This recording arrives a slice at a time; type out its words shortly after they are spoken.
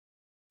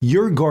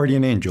Your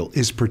guardian angel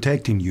is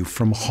protecting you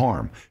from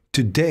harm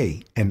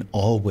today and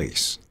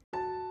always.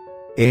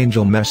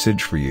 Angel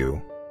message for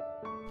you.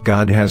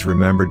 God has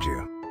remembered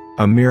you.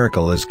 A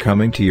miracle is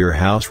coming to your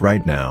house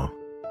right now.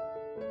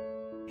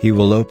 He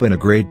will open a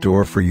great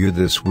door for you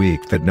this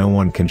week that no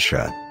one can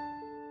shut.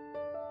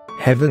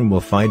 Heaven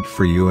will fight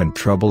for you and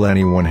trouble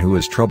anyone who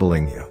is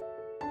troubling you.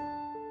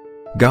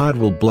 God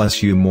will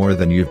bless you more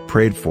than you've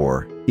prayed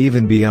for,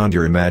 even beyond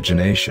your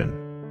imagination.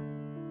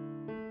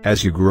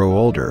 As you grow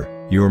older,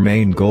 your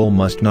main goal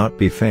must not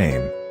be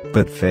fame,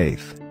 but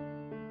faith.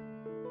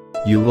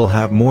 You will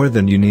have more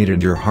than you need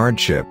and your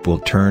hardship will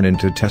turn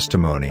into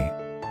testimony.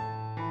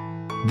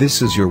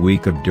 This is your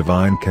week of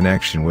divine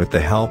connection with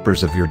the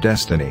helpers of your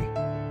destiny.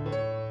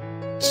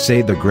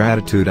 Say the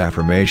gratitude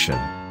affirmation.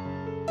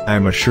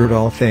 I'm assured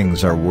all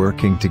things are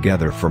working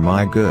together for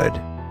my good.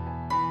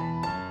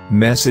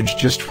 Message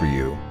just for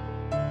you.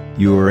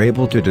 You are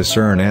able to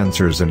discern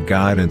answers and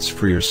guidance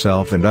for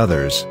yourself and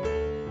others.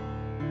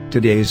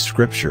 Today's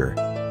scripture.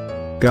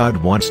 God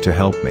wants to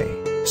help me,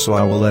 so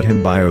I will let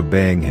him by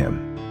obeying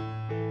him.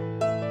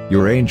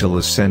 Your angel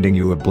is sending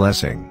you a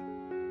blessing.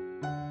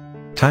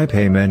 Type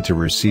Amen to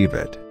receive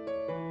it.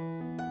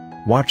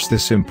 Watch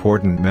this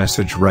important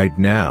message right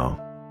now.